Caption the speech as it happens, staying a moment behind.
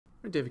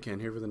David Can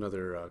here with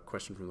another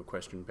question from the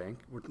question bank.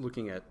 We're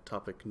looking at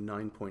topic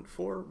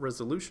 9.4,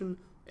 resolution,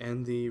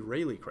 and the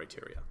Rayleigh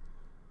criteria.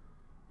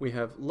 We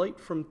have light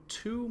from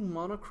two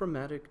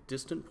monochromatic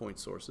distant point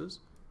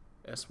sources,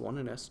 S1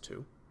 and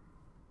S2,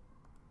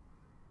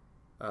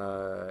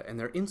 and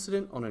they're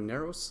incident on a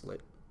narrow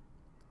slit.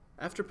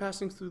 After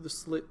passing through the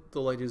slit,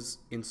 the light is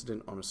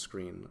incident on a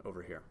screen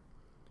over here.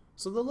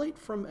 So the light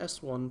from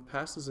S1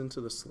 passes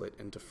into the slit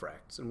and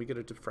diffracts, and we get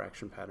a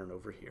diffraction pattern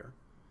over here.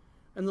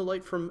 And the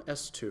light from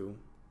S2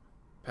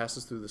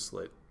 passes through the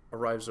slit,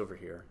 arrives over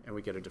here, and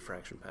we get a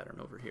diffraction pattern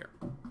over here.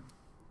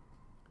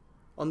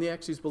 On the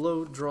axes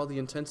below, draw the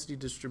intensity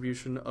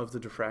distribution of the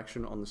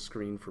diffraction on the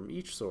screen from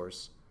each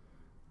source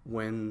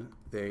when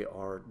they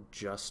are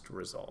just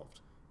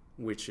resolved,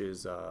 which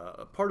is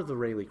a part of the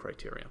Rayleigh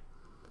criteria.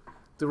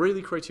 The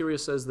Rayleigh criteria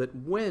says that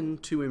when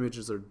two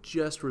images are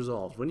just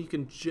resolved, when you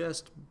can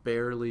just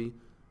barely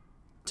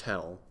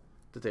tell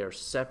that they are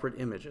separate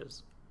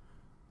images,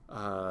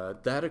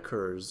 that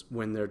occurs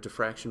when their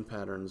diffraction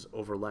patterns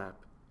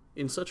overlap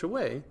in such a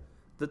way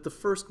that the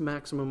first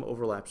maximum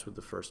overlaps with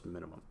the first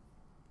minimum.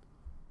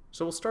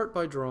 So we'll start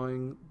by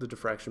drawing the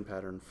diffraction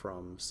pattern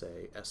from,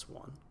 say,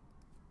 S1.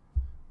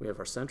 We have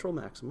our central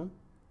maximum,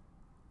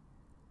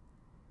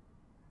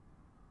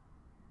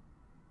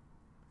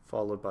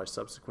 followed by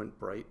subsequent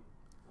bright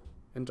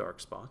and dark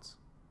spots.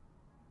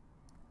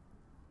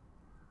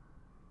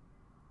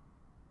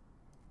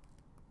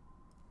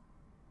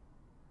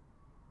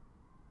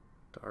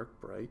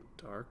 Dark, bright,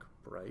 dark,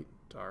 bright,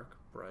 dark,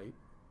 bright,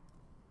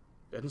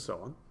 and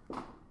so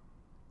on.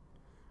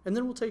 And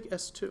then we'll take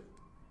S2.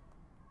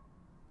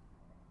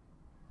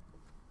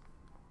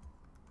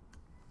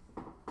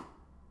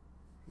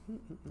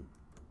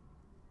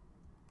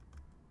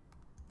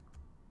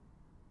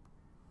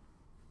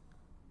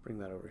 Bring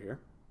that over here.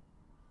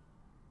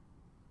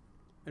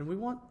 And we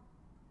want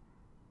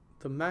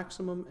the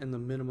maximum and the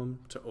minimum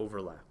to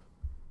overlap.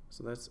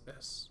 So that's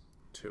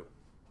S2.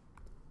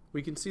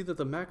 We can see that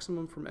the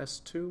maximum from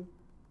S2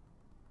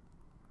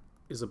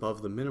 is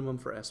above the minimum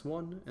for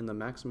S1, and the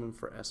maximum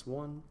for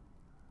S1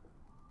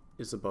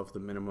 is above the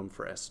minimum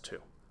for S2.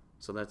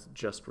 So that's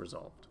just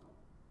resolved.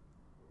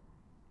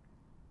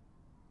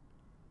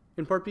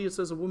 In part B, it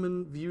says a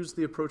woman views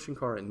the approaching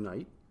car at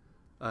night.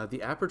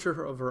 The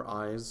aperture of her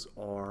eyes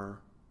are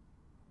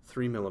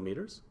 3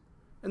 millimeters,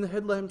 and the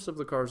headlamps of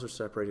the cars are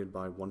separated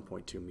by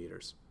 1.2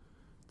 meters.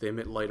 They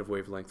emit light of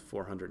wavelength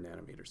 400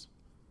 nanometers.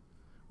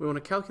 We want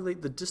to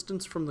calculate the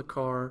distance from the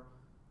car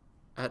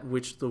at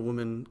which the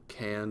woman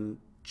can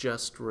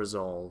just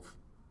resolve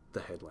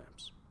the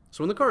headlamps.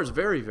 So when the car is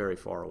very, very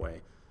far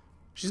away,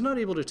 she's not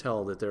able to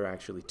tell that there are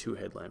actually two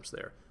headlamps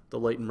there. The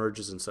light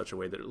merges in such a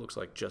way that it looks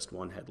like just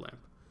one headlamp.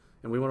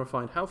 And we want to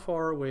find how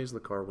far away is the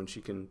car when she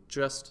can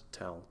just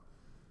tell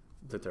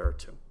that there are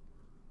two.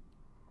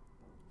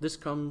 This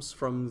comes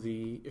from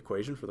the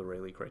equation for the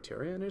Rayleigh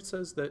criteria, and it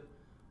says that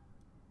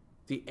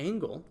the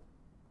angle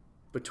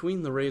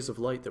between the rays of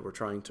light that we're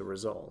trying to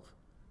resolve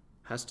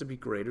has to be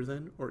greater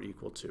than or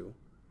equal to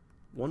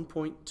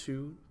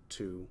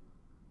 1.22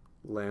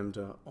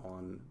 lambda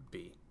on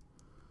b.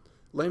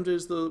 Lambda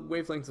is the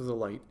wavelength of the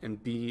light,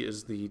 and b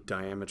is the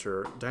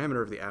diameter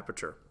of the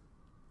aperture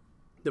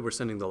that we're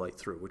sending the light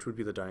through, which would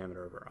be the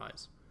diameter of our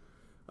eyes.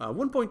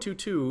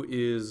 1.22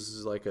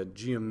 is like a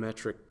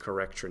geometric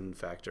correction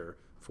factor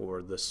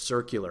for the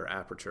circular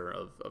aperture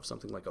of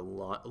something like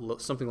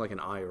an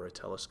eye or a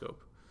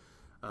telescope.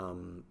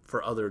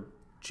 For other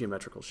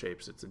geometrical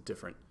shapes, it's a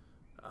different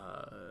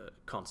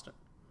constant.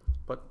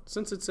 But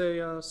since it's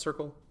a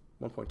circle,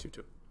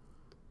 1.22.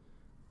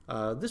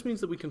 This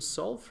means that we can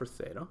solve for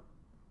theta.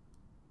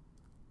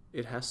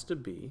 It has to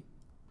be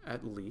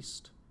at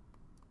least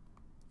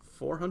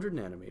 400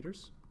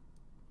 nanometers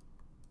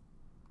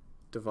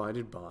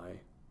divided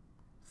by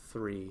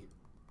 3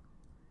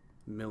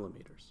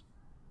 millimeters.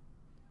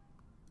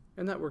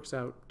 And that works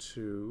out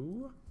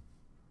to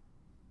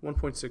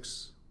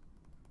 1.6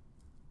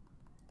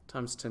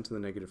 times 10 to the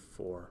negative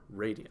 4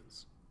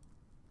 radians.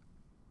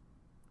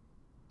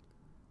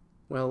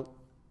 Well,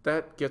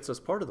 that gets us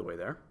part of the way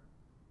there.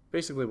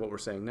 Basically what we're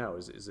saying now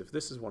is if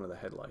this is one of the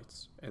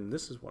headlights and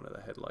this is one of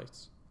the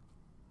headlights,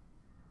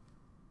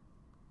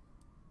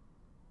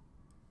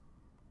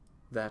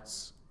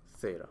 that's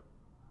theta.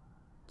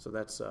 So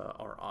that's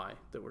our eye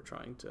that we're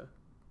trying to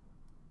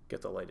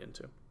get the light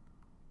into.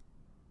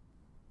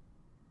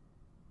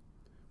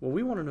 What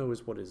we want to know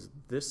is what is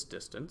this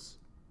distance.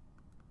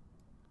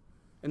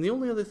 And the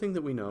only other thing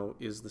that we know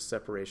is the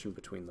separation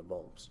between the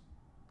bulbs,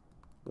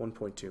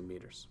 1.2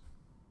 meters.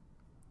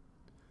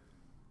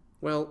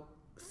 Well,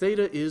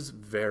 theta is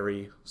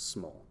very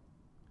small,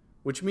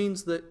 which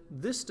means that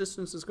this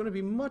distance is going to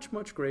be much,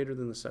 much greater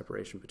than the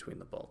separation between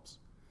the bulbs.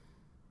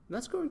 And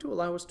that's going to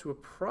allow us to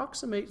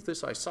approximate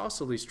this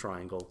isosceles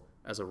triangle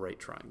as a right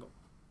triangle,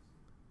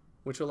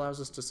 which allows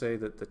us to say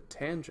that the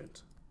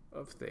tangent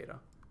of theta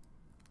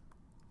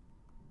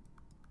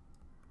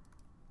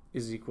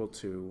is equal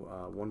to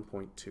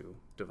 1.2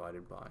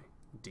 divided by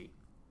d.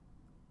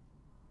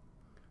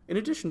 In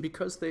addition,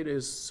 because theta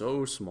is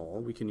so small,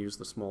 we can use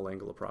the small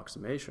angle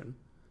approximation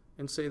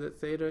and say that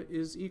theta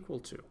is equal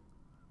to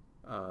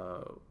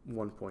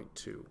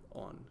 1.2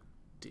 on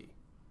d,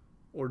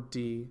 or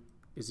d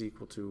is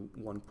equal to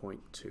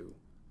 1.2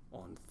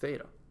 on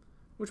theta,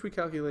 which we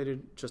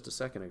calculated just a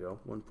second ago,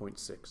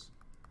 1.6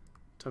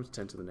 times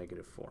 10 to the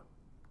negative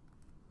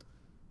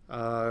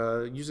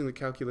 4. Using the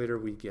calculator,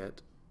 we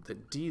get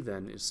that d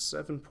then is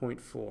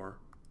 7.4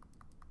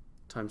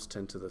 times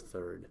 10 to the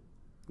third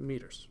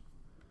meters.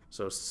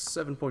 So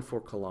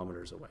 7.4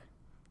 kilometers away.